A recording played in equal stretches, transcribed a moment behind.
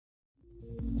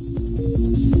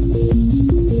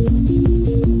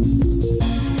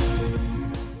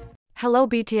Hello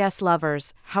BTS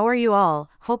lovers, how are you all?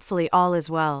 Hopefully all is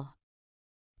well.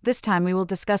 This time we will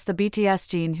discuss the BTS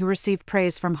Jin who received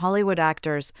praise from Hollywood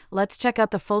actors. Let's check out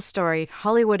the full story.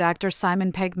 Hollywood actor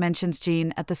Simon Pegg mentions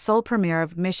Jin at the Seoul premiere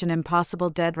of Mission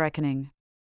Impossible: Dead Reckoning.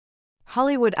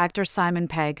 Hollywood actor Simon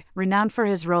Pegg, renowned for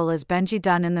his role as Benji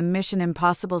Dunn in the Mission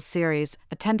Impossible series,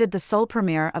 attended the Seoul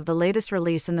premiere of the latest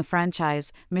release in the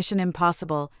franchise, Mission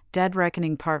Impossible: Dead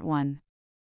Reckoning Part 1.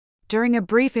 During a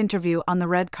brief interview on the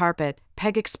red carpet,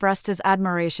 Pegg expressed his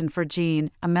admiration for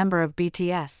Jin, a member of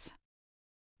BTS.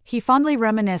 He fondly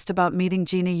reminisced about meeting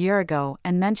Jin a year ago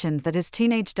and mentioned that his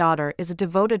teenage daughter is a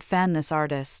devoted fan this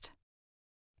artist.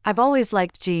 "I've always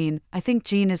liked Jin, I think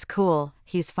Jin is cool,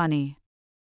 he's funny.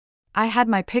 I had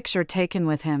my picture taken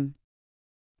with him.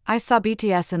 I saw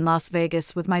BTS in Las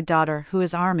Vegas with my daughter who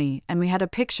is ARMY and we had a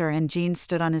picture and Jin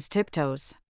stood on his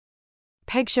tiptoes."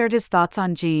 Pegg shared his thoughts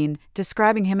on Jin,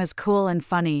 describing him as cool and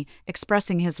funny,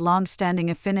 expressing his long-standing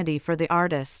affinity for the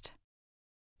artist.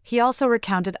 He also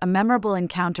recounted a memorable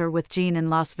encounter with Jin in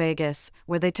Las Vegas,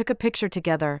 where they took a picture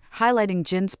together, highlighting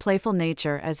Jin's playful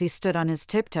nature as he stood on his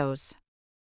tiptoes.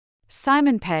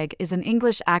 Simon Pegg is an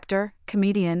English actor,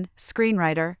 comedian,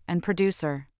 screenwriter, and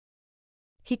producer.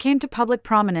 He came to public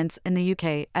prominence in the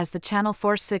UK as the Channel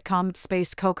 4 sitcom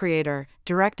Spaced co-creator,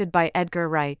 directed by Edgar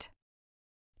Wright.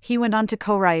 He went on to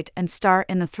co-write and star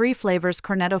in the Three Flavors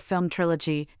Cornetto film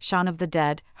trilogy, Shaun of the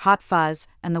Dead, Hot Fuzz,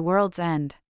 and The World's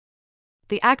End.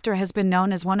 The actor has been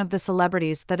known as one of the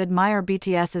celebrities that admire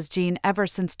BTS's Jin ever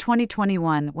since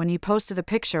 2021 when he posted a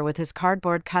picture with his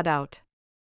cardboard cutout.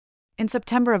 In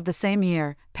September of the same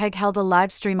year, Pegg held a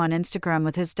live stream on Instagram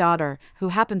with his daughter, who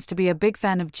happens to be a big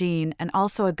fan of Jin and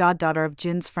also a goddaughter of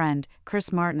Jin's friend,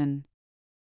 Chris Martin.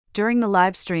 During the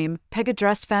live stream, Pegg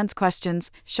addressed fans' questions,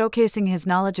 showcasing his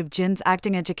knowledge of Jin's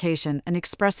acting education and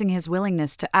expressing his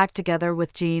willingness to act together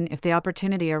with Jin if the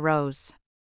opportunity arose.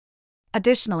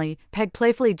 Additionally, Pegg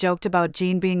playfully joked about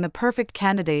Jin being the perfect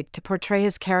candidate to portray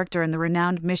his character in the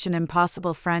renowned Mission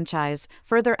Impossible franchise,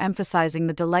 further emphasizing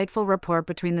the delightful rapport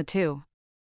between the two.